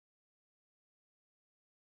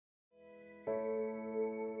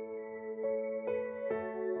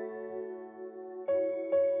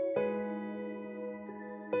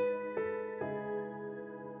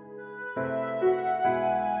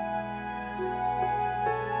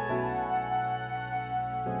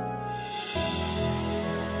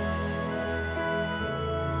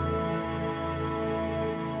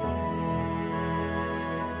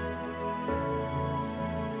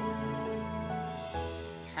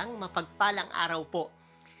Isang mapagpalang araw po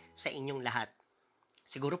sa inyong lahat.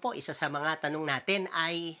 Siguro po isa sa mga tanong natin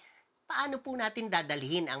ay paano po natin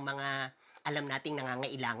dadalhin ang mga alam nating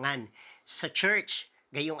nangangailangan sa church?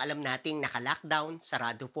 Gayong alam nating naka-lockdown,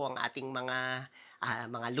 sarado po ang ating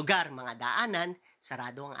mga lugar, mga daanan,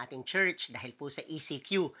 sarado ang ating church dahil po sa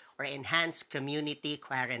ECQ or Enhanced Community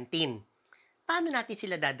Quarantine. Paano natin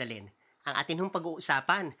sila dadalhin? Ang atin hong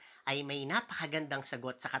pag-uusapan ay may napakagandang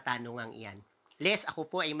sagot sa katanungang iyan. Lest ako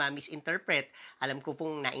po ay ma-misinterpret, alam ko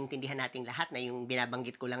pong naintindihan nating lahat na yung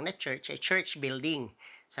binabanggit ko lang na church ay church building.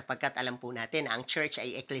 Sapagkat alam po natin, ang church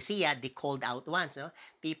ay ecclesia, the called out ones. No?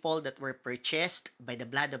 People that were purchased by the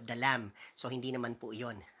blood of the Lamb. So hindi naman po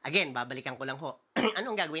iyon. Again, babalikan ko lang ho.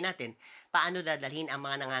 Anong gagawin natin? Paano dadalhin ang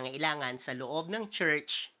mga nangangailangan sa loob ng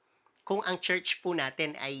church kung ang church po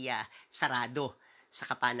natin ay sarado sa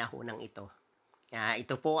kapanahonang ito?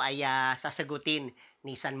 Ito po ay sasagutin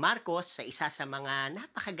ni San Marcos sa isa sa mga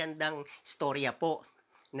napakagandang istorya po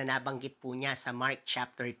na nabanggit po niya sa Mark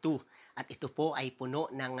chapter 2. At ito po ay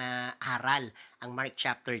puno ng aral, ang Mark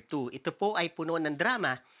chapter 2. Ito po ay puno ng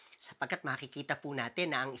drama sapagkat makikita po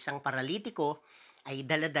natin na ang isang paralitiko ay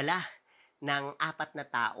daladala ng 4 na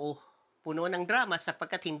tao. Puno ng drama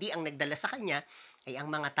sapagkat hindi ang nagdala sa kanya ay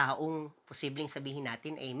ang mga taong posibleng sabihin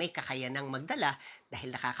natin ay may kakayanang magdala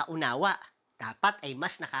dahil nakakaunawa. Dapat ay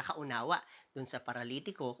mas nakakaunawa dun sa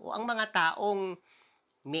paralitiko o ang mga taong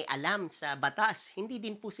may alam sa batas, hindi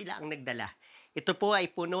din po sila ang nagdala. Ito po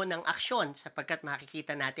ay puno ng aksyon sapagkat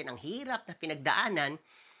makikita natin ang hirap na pinagdaanan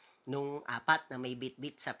nung 4 na may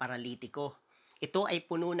bit-bit sa paralitiko. Ito ay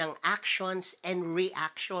puno ng actions and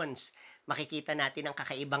reactions. Makikita natin ang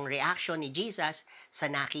kakaibang reaction ni Jesus sa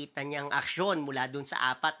nakita niyang aksyon mula dun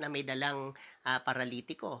sa 4 na may dalang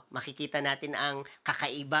paralitiko. Makikita natin ang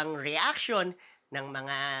kakaibang reaction ng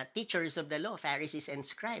mga teachers of the law, Pharisees and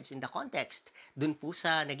scribes in the context. Dun po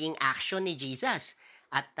sa naging action ni Jesus.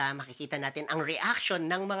 At makikita natin ang reaction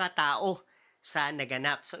ng mga tao sa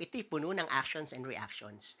naganap. So ito'y puno ng actions and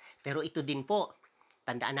reactions. Pero ito din po,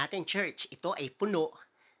 tandaan natin church, ito ay puno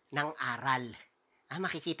ng aral.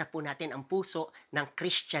 Makikita po natin ang puso ng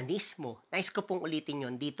Kristyanismo. Nais ko pong ulitin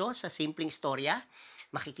yon dito sa simpleng istorya.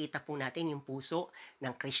 Makikita po natin yung puso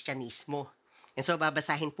ng Kristyanismo. And so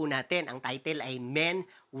babasahin po natin, ang title ay Men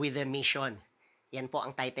with a Mission. Yan po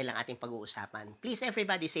ang title ng ating pag-uusapan. Please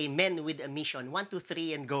everybody say Men with a Mission. 1, 2,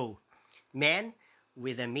 3 and go. Men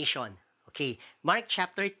with a Mission. Okay, Mark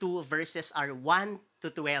chapter 2 verses are 1 to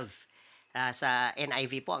 12. Sa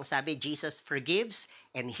NIV po, ang sabi, Jesus forgives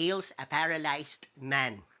and heals a paralyzed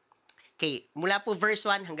man. Okay, mula po verse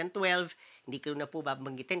 1 hanggang 12, hindi ko na po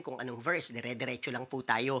babanggitin kung anong verse, dire-diretso lang po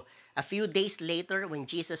tayo. A few days later, when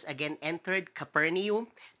Jesus again entered Capernaum,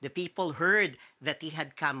 the people heard that he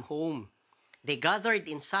had come home. They gathered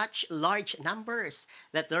in such large numbers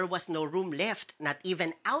that there was no room left, not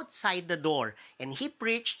even outside the door, and he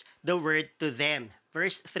preached the word to them.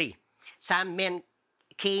 Verse 3, some men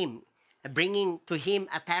came, bringing to him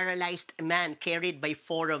a paralyzed man carried by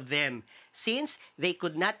 4 of them. Since they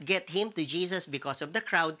could not get him to Jesus because of the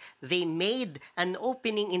crowd, they made an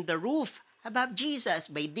opening in the roof above Jesus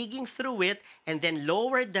by digging through it and then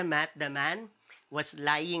lowered the mat the man was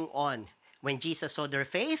lying on. When Jesus saw their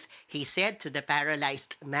faith, he said to the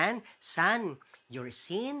paralyzed man, "Son, your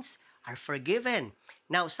sins are forgiven."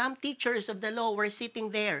 Now, some teachers of the law were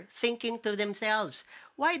sitting there, thinking to themselves,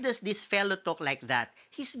 "Why does this fellow talk like that?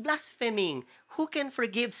 He's blaspheming. Who can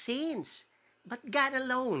forgive sins? But God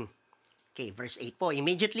alone." Okay, verse 8 po.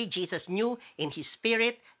 Immediately, Jesus knew in his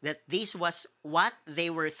spirit that this was what they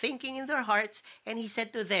were thinking in their hearts, and he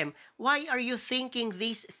said to them, "Why are you thinking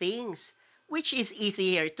these things? Which is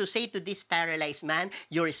easier, to say to this paralyzed man,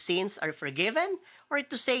 'Your sins are forgiven,' or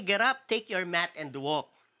to say, 'Get up, take your mat and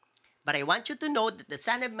walk'? But I want you to know that the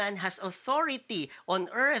Son of Man has authority on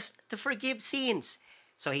earth to forgive sins."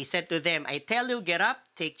 So he said to them, "I tell you, get up,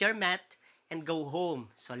 take your mat, and go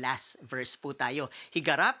home." So last verse po tayo. He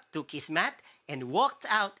got up, took his mat, and walked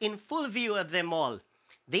out in full view of them all.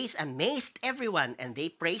 This amazed everyone, and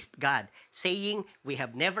they praised God, saying, "We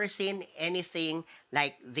have never seen anything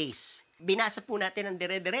like this." Binasa po natin ang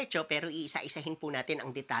dire-diretso, pero iisa-isahin po natin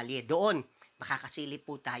ang detalye. Doon, makakasilip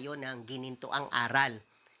po tayo ng ginintoang aral.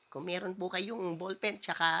 Kung meron po kayong ballpen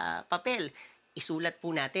tsaka papel, isulat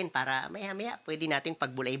po natin para maya-maya pwede nating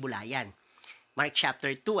pagbulay-bulayan. Mark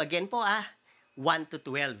chapter 2, again po 1 to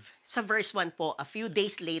 12. Sa verse 1 po, a few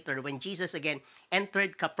days later, when Jesus again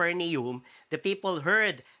entered Capernaum, the people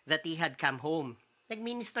heard that he had come home.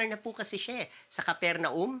 Nagminister na po kasi siya sa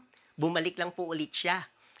Capernaum, bumalik lang po ulit siya.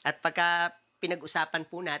 At pagka pinag-usapan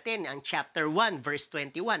po natin ang chapter 1, verse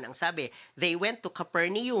 21. Ang sabi, they went to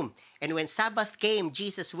Capernaum, and when Sabbath came,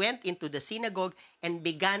 Jesus went into the synagogue and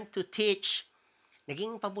began to teach.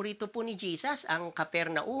 Naging paborito po ni Jesus ang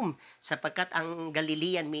Capernaum sapagkat ang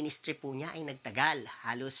Galilean ministry po niya ay nagtagal.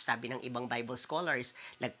 Halos sabi ng ibang Bible scholars,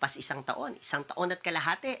 lagpas 1 taon at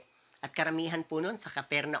kalahati. At karamihan po nun sa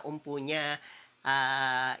Capernaum po niya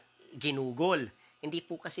ginugol. Hindi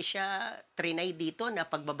po kasi siya trinay dito na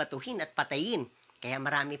pagbabatuhin at patayin. Kaya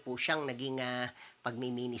marami po siyang naging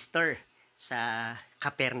pagmi-minister sa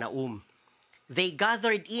Capernaum. They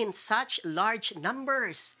gathered in such large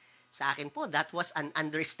numbers. Sa akin po, that was an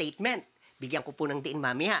understatement. Bigyan ko po ng diin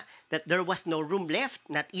mamaya that there was no room left,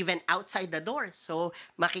 not even outside the door. So,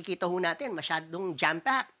 makikita ho natin, masyadong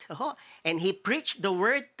jam-packed. And he preached the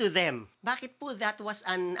word to them. Bakit po that was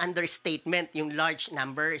an understatement, yung large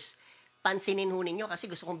numbers? Pansinin ho ninyo kasi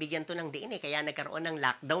gusto kong bigyan to ng diin kaya nagkaroon ng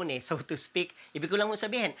lockdown so to speak. Ibig ko lang mo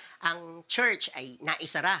sabihin, ang church ay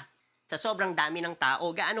naisara sa sobrang dami ng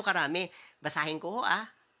tao. Gaano karami? Basahin ko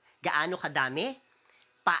gaano kadami?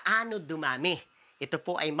 Paano dumami? Ito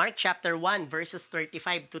po ay Mark chapter 1 verses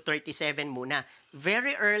 35 to 37 muna.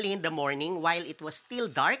 Very early in the morning, while it was still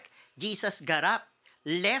dark, Jesus got up,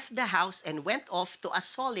 left the house, and went off to a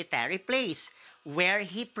solitary place where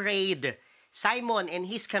he prayed. Simon and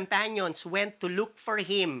his companions went to look for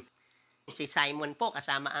him. Si Simon po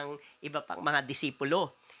kasama ang iba pang mga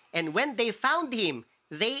disipulo. And when they found him,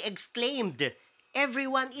 they exclaimed,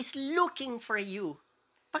 "Everyone is looking for you."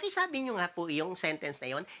 Pakisabi nyo nga po yung sentence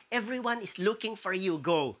na yon, everyone is looking for you,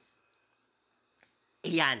 go.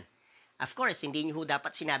 Iyan. Of course, hindi nyo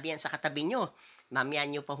dapat sinabi yan sa katabi nyo. Mamaya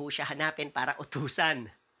nyo pa ho siya hanapin para utusan.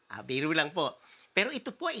 Biro lang po. Pero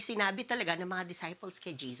ito po ay sinabi talaga ng mga disciples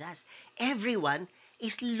kay Jesus. Everyone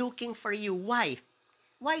is looking for you. Why?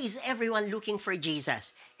 Why is everyone looking for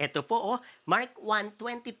Jesus? Ito po, Mark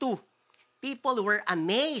 1:22. People were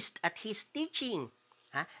amazed at his teaching.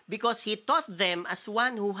 Because he taught them as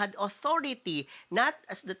one who had authority, not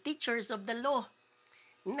as the teachers of the law.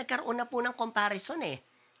 Nagkaroon na po ng comparison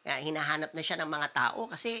hinahanap na siya ng mga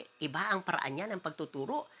tao kasi iba ang paraan niya ng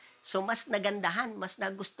pagtuturo. So mas nagandahan, mas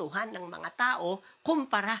nagustuhan ng mga tao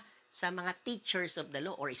kumpara sa mga teachers of the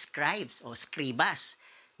law or scribes o scribas.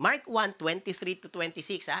 Mark 1:23 to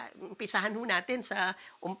 26, umpisahan ho natin sa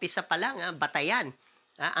umpisa pa lang, batayan.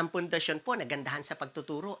 Ang pundasyon po, nagandahan sa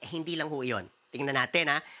pagtuturo, hindi lang ho yun. Tingnan natin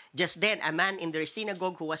Just then, a man in their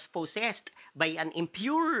synagogue who was possessed by an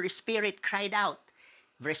impure spirit cried out.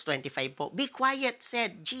 Verse 25 po, "Be quiet,"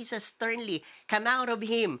 said Jesus sternly. "Come out of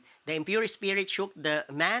him." The impure spirit shook the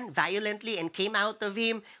man violently and came out of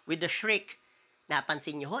him with a shriek.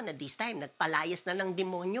 Napansin niyo na this time, nagpalayas na ng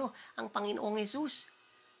demonyo ang Panginoong Jesus.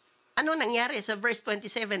 Ano nangyari sa verse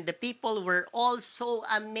 27? The people were all so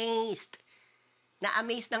amazed.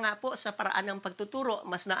 Na-amaze na nga po sa paraan ng pagtuturo,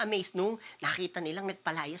 mas na-amaze nung nakita nilang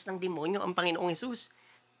nagpalayas ng demonyo ang Panginoong Jesus.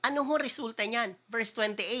 Ano ho resulta niyan? Verse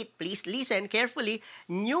 28, please listen carefully.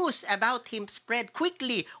 News about him spread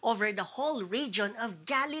quickly over the whole region of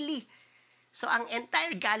Galilee. So ang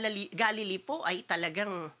entire Galilee po ay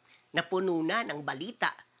talagang napuno na ng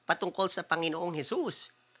balita patungkol sa Panginoong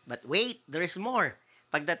Jesus. But wait, there's more.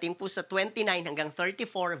 Pagdating po sa 29 hanggang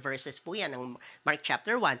 34 verses po yan ng Mark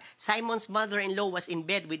chapter 1, Simon's mother-in-law was in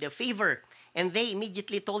bed with a fever, and they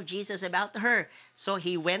immediately told Jesus about her. So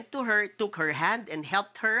he went to her, took her hand, and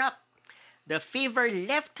helped her up. The fever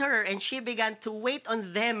left her, and she began to wait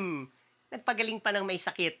on them. Nagpagaling pa ng may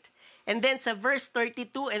sakit. And then sa verse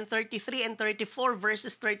 32 and 33 and 34,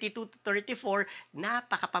 verses 32 to 34,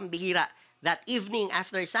 napakapambihira. That evening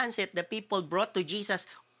after sunset, the people brought to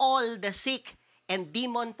Jesus all the sick and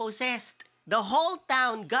demon-possessed. The whole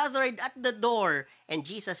town gathered at the door, and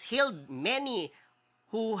Jesus healed many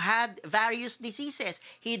who had various diseases.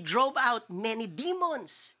 He drove out many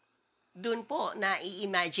demons. Doon po,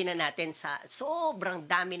 nai-imagine na natin sa sobrang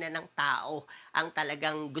dami na ng tao ang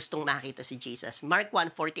talagang gustong makita si Jesus. Mark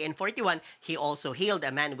 1:40 and 41, he also healed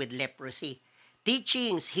a man with leprosy.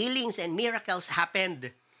 Teachings, healings, and miracles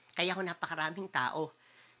happened. Kaya ho napakaraming tao.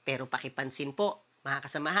 Pero pakipansin po, mga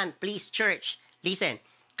kasamahan, please church, listen,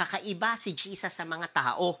 kakaiba si Jesus sa mga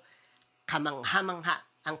tao. Kamangha-mangha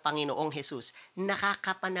ang Panginoong Jesus.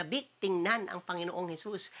 Nakakapanabik tingnan ang Panginoong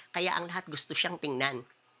Jesus. Kaya ang lahat gusto siyang tingnan.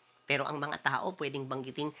 Pero ang mga tao pwedeng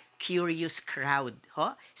banggiting curious crowd.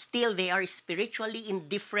 Still, they are spiritually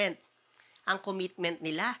indifferent. Ang commitment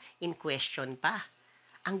nila in question pa.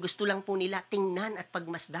 Ang gusto lang po nila tingnan at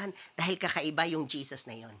pagmasdan dahil kakaiba yung Jesus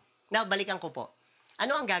na yon. Now, balikan ko po.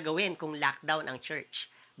 Ano ang gagawin kung lockdown ang church?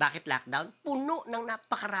 Bakit lockdown? Puno ng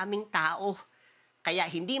napakaraming tao. Kaya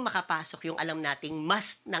hindi makapasok yung alam nating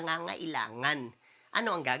mas nangangailangan. Ano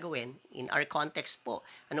ang gagawin? In our context po,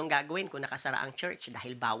 anong gagawin kung nakasara ang church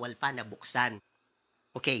dahil bawal pa na buksan?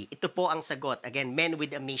 Okay, ito po ang sagot. Again, men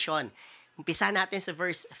with a mission. Umpisa natin sa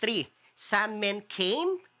verse 3. Some men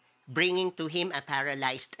came, bringing to him a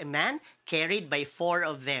paralyzed man, carried by 4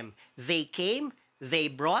 of them. They came, they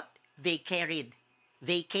brought, they carried.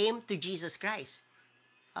 They came to Jesus Christ.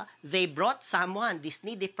 They brought someone, this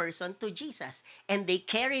needy person, to Jesus. And they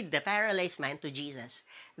carried the paralyzed man to Jesus.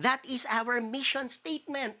 That is our mission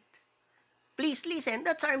statement. Please listen,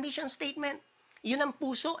 that's our mission statement. Yun ang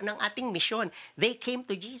puso ng ating mission. They came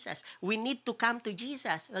to Jesus. We need to come to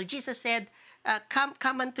Jesus. Well, Jesus said,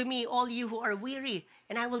 come unto me, all you who are weary,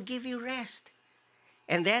 and I will give you rest.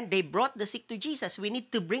 And then they brought the sick to Jesus. We need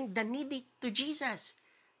to bring the needy to Jesus.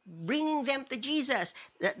 Bringing them to Jesus.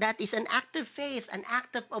 That is an act of faith, an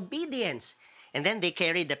act of obedience. And then they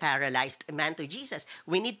carried the paralyzed man to Jesus.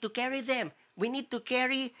 We need to carry them. We need to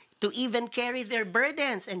even carry their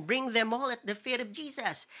burdens and bring them all at the feet of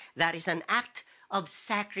Jesus. That is an act of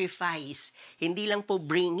sacrifice. Hindi lang po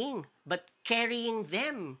bringing, but carrying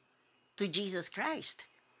them to Jesus Christ.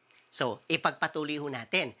 So, ipagpatuloy ho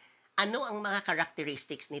natin. Ano ang mga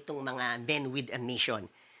characteristics nitong mga men with a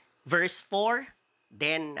mission? Verse 4,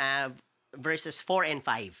 then verses 4 and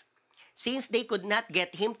 5. Since they could not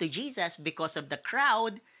get him to Jesus because of the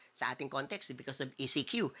crowd, sa ating context, because of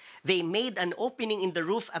ECQ, they made an opening in the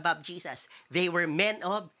roof above Jesus. They were men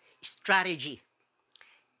of strategy.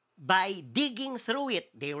 By digging through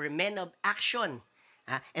it, they were men of action.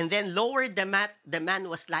 And then lowered the mat the man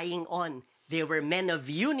was lying on. They were men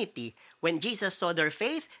of unity. When Jesus saw their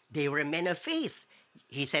faith, they were men of faith.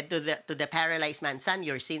 He said to the paralyzed man, "Son,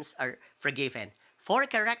 your sins are forgiven." 4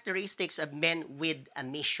 characteristics of men with a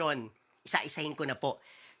mission. Isa-isahin ko na po.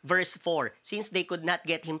 Verse 4, since they could not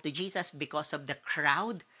get him to Jesus because of the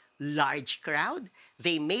crowd, large crowd,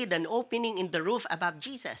 they made an opening in the roof above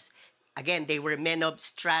Jesus. Again, they were men of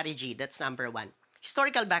strategy. That's number 1.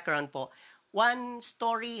 Historical background po.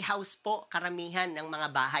 1-story house po, karamihan ng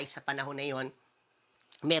mga bahay sa panahon na yon.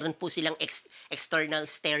 Meron po silang external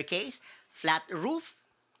staircase, flat roof.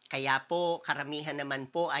 Kaya po, karamihan naman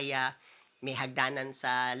po ay may hagdanan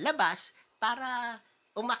sa labas para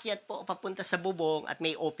umakyat po papunta sa bubong at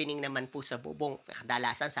may opening naman po sa bubong.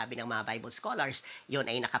 Kadalasan, sabi ng mga Bible scholars, yon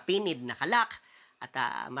ay nakapinid, nakalak, at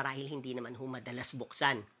marahil hindi naman ho madalas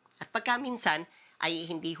buksan. At pagka minsan, ay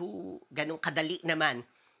hindi ho ganun kadali naman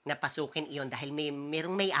na pasukin iyon dahil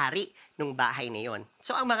merong may-ari ng bahay na yon.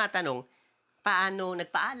 So ang mga tanong, paano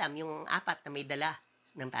nagpaalam yung 4 na may dala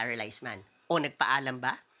ng paralyzed man? O nagpaalam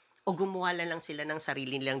ba? O gumawa lang sila ng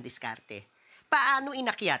sarili nilang diskarte? Paano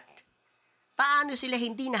inakyat? Paano sila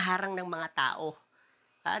hindi naharang ng mga tao?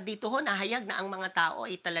 Dito ho, nahayag na ang mga tao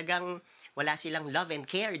ay talagang wala silang love and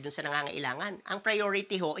care dun sa nangangailangan. Ang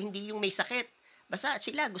priority ho, hindi yung may sakit. Basta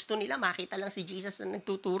sila, gusto nila makita lang si Jesus na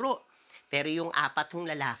nagtuturo. Pero yung 4 hong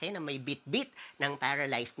lalaki na may bit-bit ng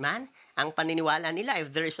paralyzed man, ang paniniwala nila,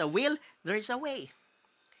 if there is a will, there is a way.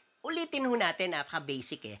 Ulitin ho natin,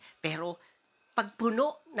 napaka-basic Pero pag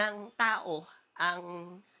puno ng tao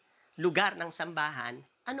ang lugar ng sambahan,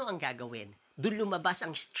 ano ang gagawin? Doon lumabas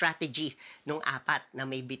ang strategy ng 4 na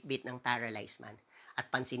may bit-bit ng paralyzed man. At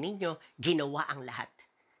pansinin nyo, ginawa ang lahat.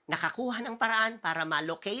 Nakakuha ng paraan para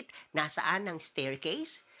ma-locate nasaan ang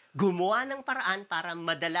staircase, gumawa ng paraan para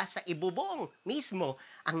madala sa ibubong mismo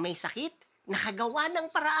ang may sakit, nakagawa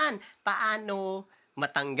ng paraan paano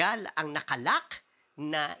matanggal ang nakalak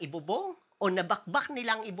na ibubong o nabakbak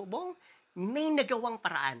nilang ibubong, may nagawang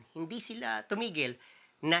paraan. Hindi sila tumigil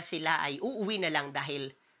na sila ay uuwi na lang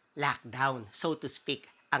dahil lockdown, so to speak,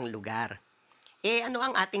 ang lugar. Ano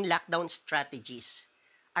ang ating lockdown strategies?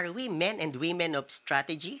 Are we men and women of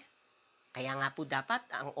strategy? Kaya nga po dapat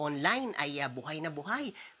ang online ay buhay na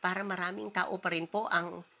buhay para maraming tao pa rin po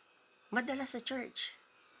ang madala sa church.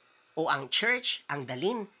 O ang church ang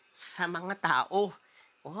dalin sa mga tao.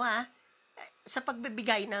 Sa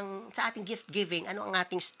pagbibigay sa ating gift giving, ano ang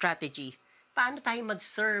ating strategy? Paano tayo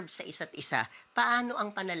mag-serve sa isa't isa? Paano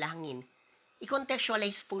ang panalangin?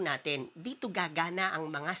 I-contextualize po natin. Dito gagana ang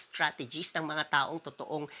mga strategies ng mga taong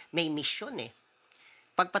totoong may mission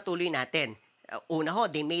Pagpatuloy natin. Una ho,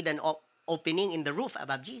 they made an opening in the roof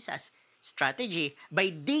above Jesus. Strategy,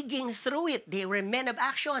 by digging through it, they were men of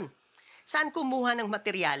action. Saan kumuha ng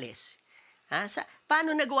materyales?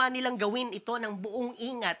 Paano nagawa nilang gawin ito ng buong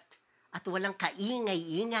ingat at walang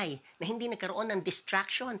kaingay-ingay na hindi nagkaroon ng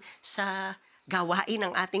distraction sa gawain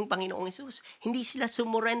ng ating Panginoong Hesus? Hindi sila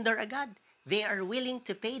sumurrender agad. They are willing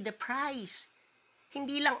to pay the price.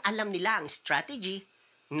 Hindi lang alam nila ang strategy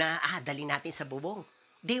na dali natin sa bubong.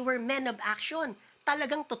 They were men of action.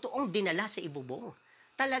 talagang totoong dinala sa ibubong.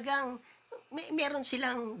 Talagang meron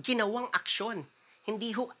silang ginawang aksyon.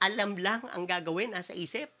 Hindi ho alam lang ang gagawin nasa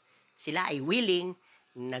isip. Sila ay willing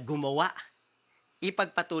na gumawa.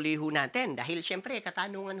 Ipagpatuloy ho natin dahil syempre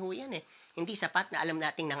katanungan ho yan eh. Hindi sapat na alam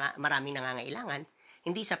nating maraming nangangailangan.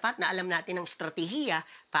 Hindi sapat na alam natin ang estratehiya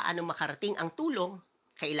paano makarating ang tulong.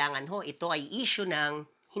 Kailangan ho, ito ay issue ng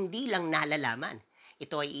hindi lang nalalaman.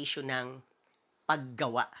 Ito ay issue ng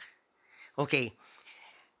paggawa. Okay.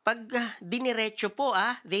 Pag diniretso po,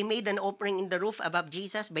 they made an opening in the roof above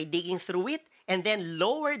Jesus by digging through it and then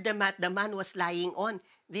lowered the mat the man was lying on.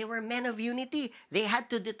 They were men of unity. They had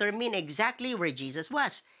to determine exactly where Jesus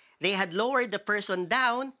was. They had lowered the person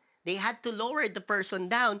down. They had to lower the person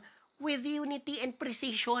down with unity and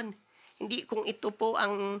precision. Hindi kung ito po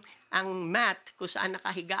ang mat kung saan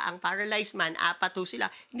nakahiga ang paralyzed man, apat ho sila,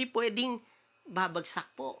 hindi pwedeng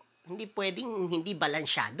babagsak po. Hindi pwedeng hindi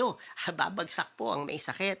balansyado. Babagsak po ang may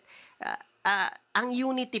sakit. Ang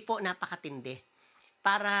unity po napakatindi.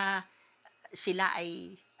 Para sila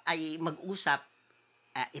ay mag-usap,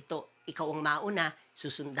 ikaw ang mauna,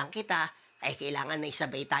 susundan kita, ay kailangan na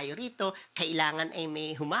isabay tayo rito, kailangan ay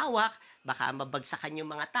may humawak, baka mabagsakan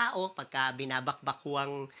yung mga tao pagka binabakbak ho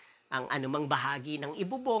ang anumang bahagi ng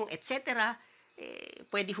ibubong, etc.,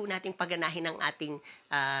 pwede ho nating pagganahin ang ating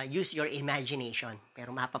use your imagination. Pero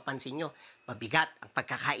mapapansin nyo, mabigat ang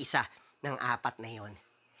pagkakaisa ng apat na yon.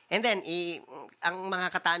 And then, ang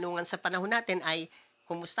mga katanungan sa panahon natin ay,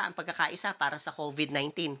 kumusta ang pagkakaisa para sa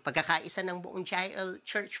COVID-19? Pagkakaisa ng buong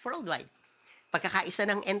church worldwide. Pagkakaisa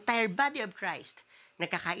ng entire body of Christ.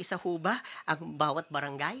 Nagkakaisa ho ba ang bawat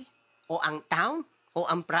barangay? O ang town? O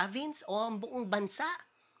ang province? O ang buong bansa?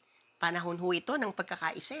 Panahon ho ito ng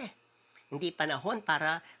pagkakaisa. Hindi panahon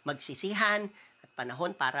para magsisihan at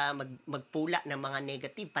panahon para magpula ng mga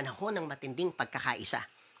negative. Panahon ng matinding pagkakaisa.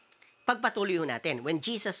 Pagpatuloy ho natin. When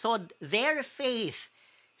Jesus saw their faith,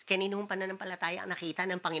 kaninong pananampalataya ang nakita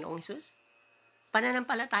ng Panginoong Hesus?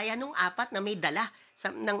 Pananampalataya nung apat na may dala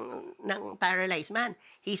ng paralyzed man.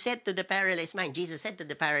 He said to the paralyzed man, Jesus said to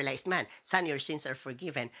the paralyzed man, "Son, your sins are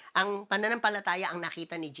forgiven." Ang pananampalataya ang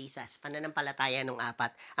nakita ni Jesus, pananampalataya nung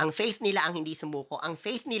apat. Ang faith nila ang hindi sumuko. Ang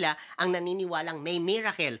faith nila ang naniniwalang may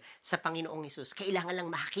miracle sa Panginoong Hesus. Kailangan lang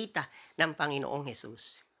makita ng Panginoong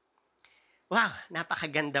Hesus. Wow,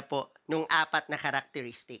 napakaganda po nung apat na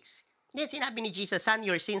characteristics. Then sinabi ni Jesus, "Son,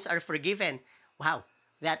 your sins are forgiven." Wow,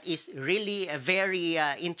 that is really a very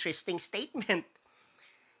interesting statement.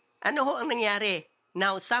 Ano ho ang nangyari?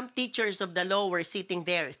 Now, some teachers of the law were sitting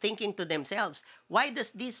there thinking to themselves, "Why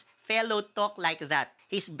does this fellow talk like that?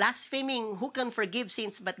 He's blaspheming. Who can forgive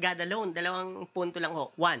sins but God alone?" Dalawang punto lang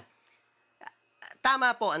ho. One,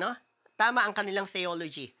 tama po, ano? Tama ang kanilang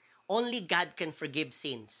theology. Only God can forgive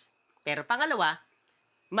sins. Pero pangalawa,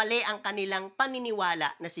 mali ang kanilang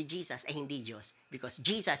paniniwala na si Jesus ay hindi Diyos. Because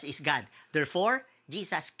Jesus is God. Therefore,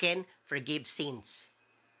 Jesus can forgive sins.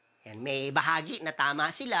 Yan, may bahagi na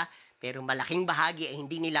tama sila, pero malaking bahagi ay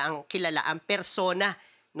hindi nila ang kilala ang persona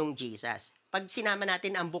nung Jesus. Pag sinama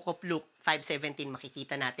natin ang Book of Luke 5:17,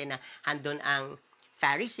 makikita natin na handon ang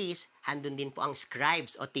Pharisees, handon din po ang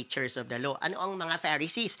scribes o teachers of the law. Ano ang mga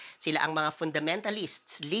Pharisees? Sila ang mga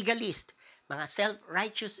fundamentalists, legalists, mga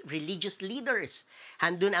self-righteous religious leaders.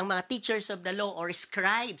 Handun ang mga teachers of the law or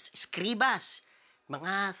scribes, scribas,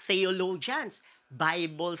 mga theologians,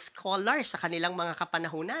 Bible scholars sa kanilang mga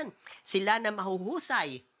kapanahunan. Sila na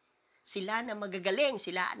mahuhusay, sila na magagaling,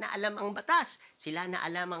 sila na alam ang batas, sila na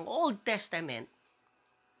alam ang Old Testament.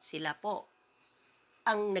 Sila po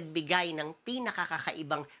ang nagbigay ng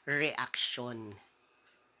pinakakakaibang reaksyon.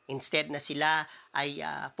 Instead na sila ay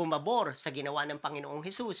pumabor sa ginawa ng Panginoong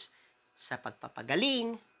Hesus sa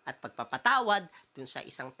pagpapagaling at pagpapatawad dun sa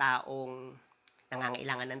isang taong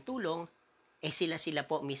nangangailangan ng tulong, sila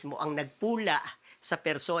po mismo ang nagpula sa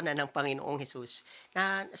persona ng Panginoong Hesus.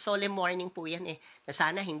 Na solemn warning po yan na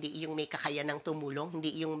sana hindi yung may kakayanang tumulong,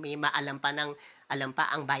 hindi yung may alam pa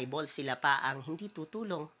ang Bible, sila pa ang hindi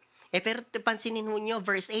tutulong. Pero pansinin nyo,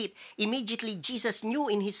 verse 8, immediately Jesus knew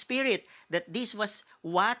in His spirit that this was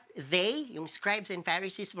what they, yung scribes and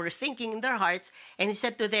Pharisees, were thinking in their hearts, and He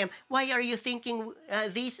said to them, "Why are you thinking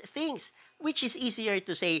these things? Which is easier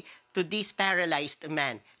to say to this paralyzed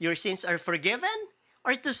man, 'Your sins are forgiven,'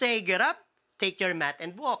 or to say, 'Get up, take your mat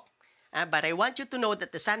and walk'? But I want you to know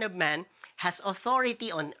that the Son of Man has authority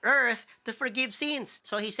on earth to forgive sins."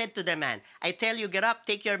 So He said to the man, "I tell you, get up,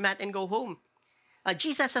 take your mat, and go home."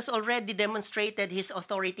 Jesus has already demonstrated His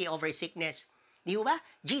authority over sickness. Di ba?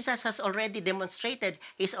 Jesus has already demonstrated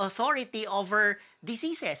His authority over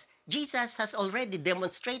diseases. Jesus has already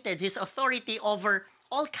demonstrated His authority over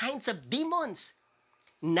all kinds of demons.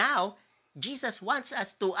 Now, Jesus wants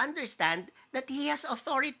us to understand that He has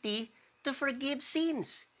authority to forgive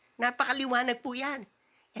sins. Napakaliwanag po yan.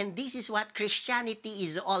 And this is what Christianity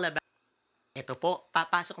is all about. Ito po,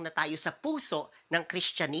 papasok na tayo sa puso ng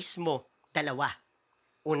Kristyanismo. Dalawa.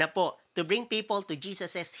 Una po, to bring people to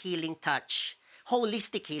Jesus' healing touch.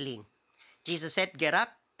 Holistic healing. Jesus said, get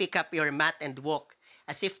up, pick up your mat and walk.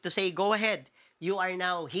 As if to say, go ahead, you are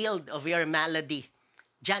now healed of your malady.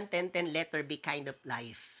 John 10:10, let there be kind of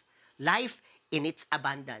life. Life in its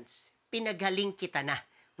abundance. Pinagaling kita na,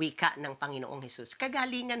 wika ng Panginoong Hesus.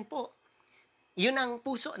 Kagalingan po. Yun ang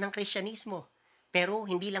puso ng Kristyanismo. Pero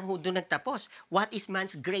hindi lang ho doon nagtapos. What is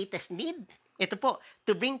man's greatest need? Ito po,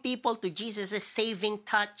 to bring people to Jesus' saving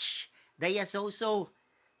touch. Diazozo,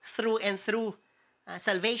 through and through.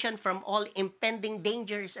 Salvation from all impending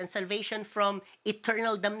dangers and salvation from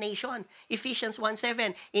eternal damnation. Ephesians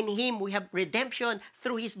 1:7, in Him we have redemption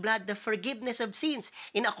through His blood, the forgiveness of sins,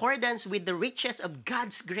 in accordance with the riches of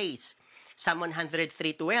God's grace. Psalm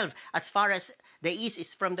 103:12, as far as the east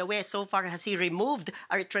is from the west, so far has He removed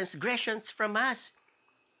our transgressions from us.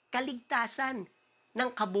 Kaligtasan ng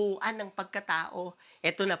kabuuan ng pagkatao.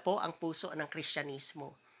 Ito na po ang puso ng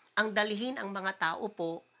Kristyanismo. Ang dalhin ang mga tao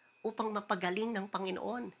po upang mapagaling ng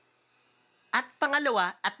Panginoon. At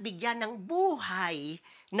pangalawa, at bigyan ng buhay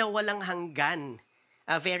na walang hanggan.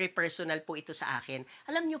 Very personal po ito sa akin.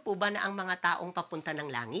 Alam niyo po ba na ang mga taong papunta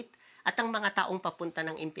ng langit at ang mga taong papunta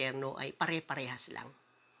ng impyerno ay pare-parehas lang?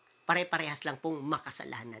 Pare-parehas lang pong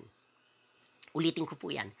makasalanan. Ulitin ko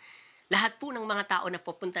po yan. Lahat po ng mga tao na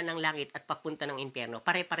papunta ng langit at papunta ng impyerno,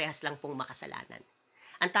 pare-parehas lang pong makasalanan.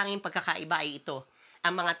 Ang tanging pagkakaiba ay ito.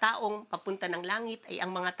 Ang mga taong papunta ng langit ay ang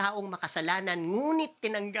mga taong makasalanan, ngunit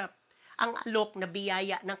tinanggap ang alok na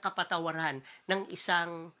biyaya ng kapatawaran ng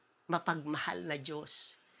isang mapagmahal na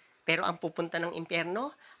Diyos. Pero ang pupunta ng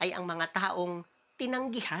impyerno ay ang mga taong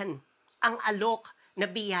tinanggihan ang alok na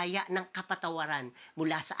biyaya ng kapatawaran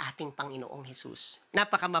mula sa ating Panginoong Hesus.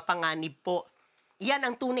 Napakamapanganib po. Yan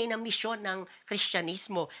ang tunay na misyon ng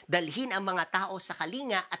Kristyanismo. Dalhin ang mga tao sa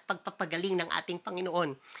kalinga at pagpapagaling ng ating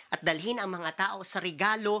Panginoon. At dalhin ang mga tao sa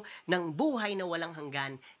regalo ng buhay na walang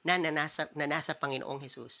hanggan na nasa Panginoong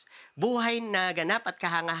Hesus. Buhay na ganap at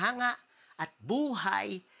kahanga-hanga at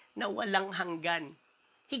buhay na walang hanggan.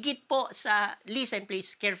 Higit po sa, listen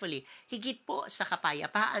please carefully, higit po sa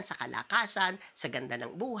kapayapaan, sa kalakasan, sa ganda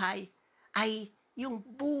ng buhay, ay yung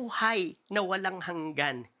buhay na walang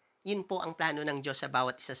hanggan. Yun po ang plano ng Diyos sa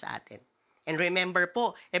bawat isa sa atin. And remember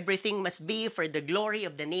po, everything must be for the glory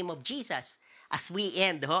of the name of Jesus. As we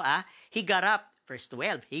end, He got up, verse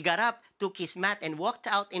 12, He got up, took His mat, and walked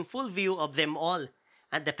out in full view of them all.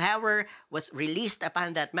 And the power was released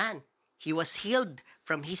upon that man. He was healed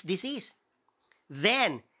from his disease.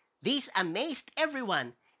 Then, this amazed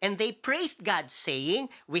everyone, and they praised God,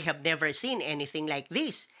 saying, we have never seen anything like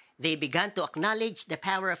this. They began to acknowledge the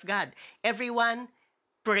power of God. Everyone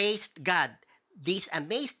praised God. This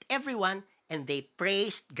amazed everyone, and they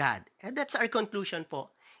praised God. And that's our conclusion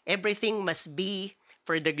po. Everything must be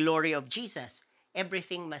for the glory of Jesus.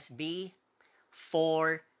 Everything must be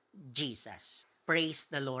for Jesus. Praise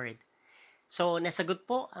the Lord. So, nasagot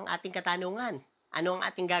po ang ating katanungan. Ano ang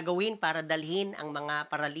ating gagawin para dalhin ang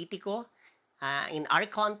mga paralitiko? In our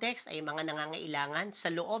context ay mga nangangailangan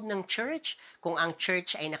sa loob ng church. Kung ang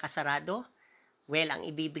church ay nakasarado, well, ang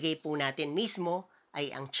ibibigay po natin mismo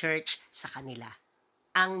ay ang church sa kanila.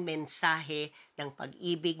 Ang mensahe ng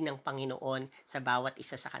pag-ibig ng Panginoon sa bawat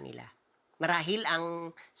isa sa kanila. Marahil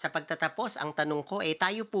sa pagtatapos, ang tanong ko ay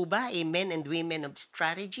tayo po ba ay men and women of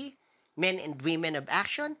strategy, men and women of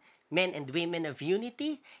action, men and women of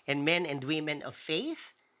unity, and men and women of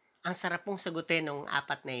faith? Ang sarap pong sagutin ng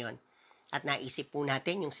apat na yon. At naisip po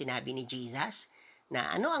natin yung sinabi ni Jesus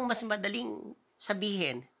na ano ang mas madaling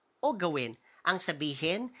sabihin o gawin. Ang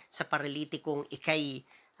sabihin sa paralitikong ikay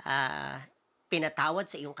pinatawad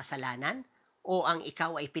sa iyong kasalanan o ang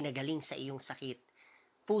ikaw ay pinagaling sa iyong sakit.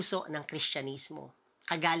 Puso ng Kristyanismo,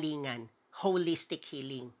 kagalingan, holistic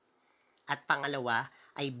healing. At pangalawa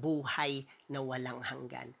ay buhay na walang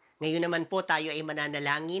hanggan. Ngayon naman po tayo ay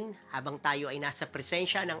mananalangin habang tayo ay nasa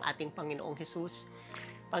presensya ng ating Panginoong Hesus.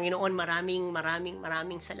 Panginoon,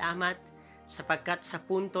 maraming salamat sapagkat sa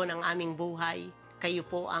punto ng aming buhay, kayo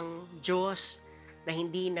po ang Diyos na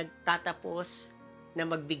hindi nagtatapos na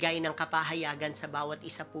magbigay ng kapahayagan sa bawat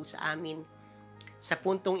isa po sa amin. Sa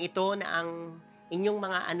puntong ito na ang inyong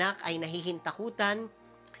mga anak ay nahihintakutan,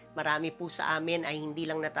 marami po sa amin ay hindi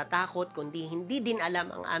lang natatakot, kundi hindi din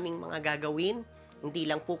alam ang aming mga gagawin. Hindi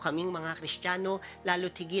lang po kaming mga Kristiyano,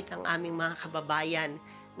 lalo't higit ang aming mga kababayan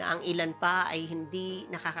na ang ilan pa ay hindi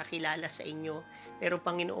nakakakilala sa inyo. Pero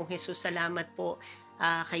Panginoong Hesus, salamat po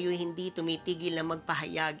kayo hindi tumitigil na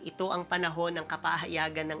magpahayag. Ito ang panahon ng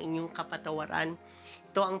kapahayagan ng inyong kapatawaran.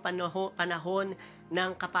 Ito ang panahon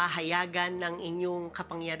ng kapahayagan ng inyong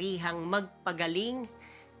kapangyarihang magpagaling.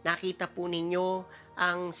 Nakita po ninyo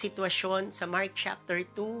ang sitwasyon sa Mark chapter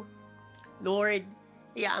 2. Lord,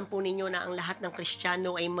 hayaan po ninyo na ang lahat ng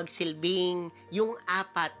Kristiyano ay magsilbing yung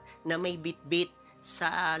apat na may bitbit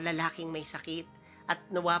sa lalaking may sakit. At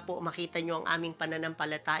nawa po makita nyo ang aming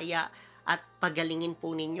pananampalataya at pagalingin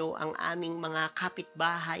po ninyo ang aming mga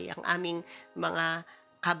kapitbahay, ang aming mga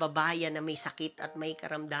kababayan na may sakit at may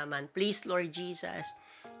karamdaman. Please, Lord Jesus,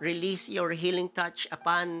 release your healing touch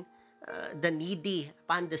upon the needy,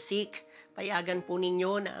 upon the sick. Payagan po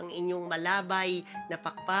ninyo na ang inyong malabay na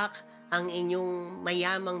pakpak, ang inyong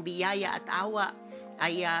mayamang biyaya at awa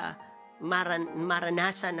ay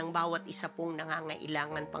maranasan ng bawat isa pong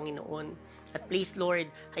nangangailangan, Panginoon. At please, Lord,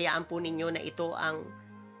 hayaan po ninyo na ito ang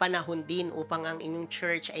panahon din upang ang inyong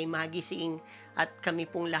church ay magising at kami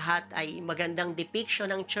pong lahat ay magandang depiction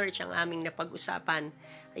ng church ang aming napag-usapan.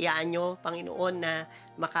 Hayaan nyo, Panginoon, na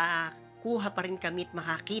makakuha pa rin kami at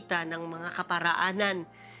makakita ng mga kaparaanan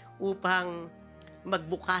upang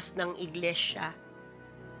magbukas ng iglesia.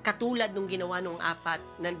 Katulad nung ginawa nung apat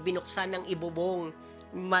na binuksan ng ibubong,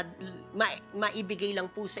 maibigay lang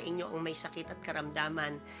po sa inyo ang may sakit at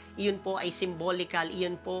karamdaman. Iyon po ay symbolical,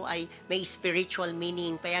 iyon po ay may spiritual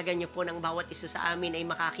meaning. Payagan niyo po ng bawat isa sa amin ay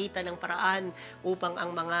makakita ng paraan upang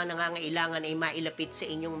ang mga nangangailangan ay mailapit sa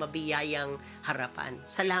inyong mabiyayang harapan.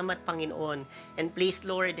 Salamat, Panginoon. And please,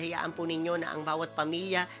 Lord, hayaan po ninyo na ang bawat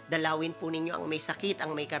pamilya, dalawin po ninyo ang may sakit,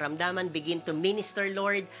 ang may karamdaman, begin to minister,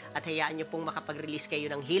 Lord, at hayaan niyo pong makapag-release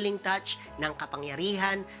kayo ng healing touch, ng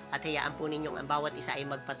kapangyarihan, at hayaan po ninyong ang bawat isa ay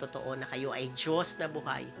magpatotoo na kayo ay Diyos na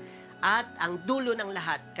buhay. At ang dulo ng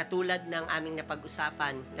lahat, katulad ng aming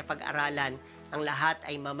napag-usapan, napag-aralan, ang lahat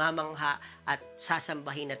ay mamamangha at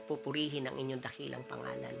sasambahin at pupurihin ang inyong dakilang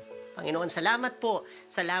pangalan. Panginoon, salamat po.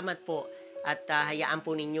 Salamat po. At hayaan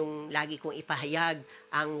po ninyong lagi kong ipahayag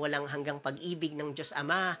ang walang hanggang pag-ibig ng Diyos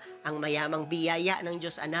Ama, ang mayamang biyaya ng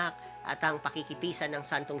Diyos Anak, at ang pakikipisan ng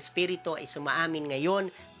Santong Espiritu ay sumaamin ngayon,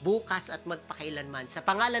 bukas at magpakailanman. Sa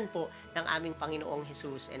pangalan po ng aming Panginoong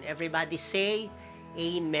Jesus. And everybody say,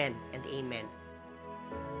 Amen and Amen.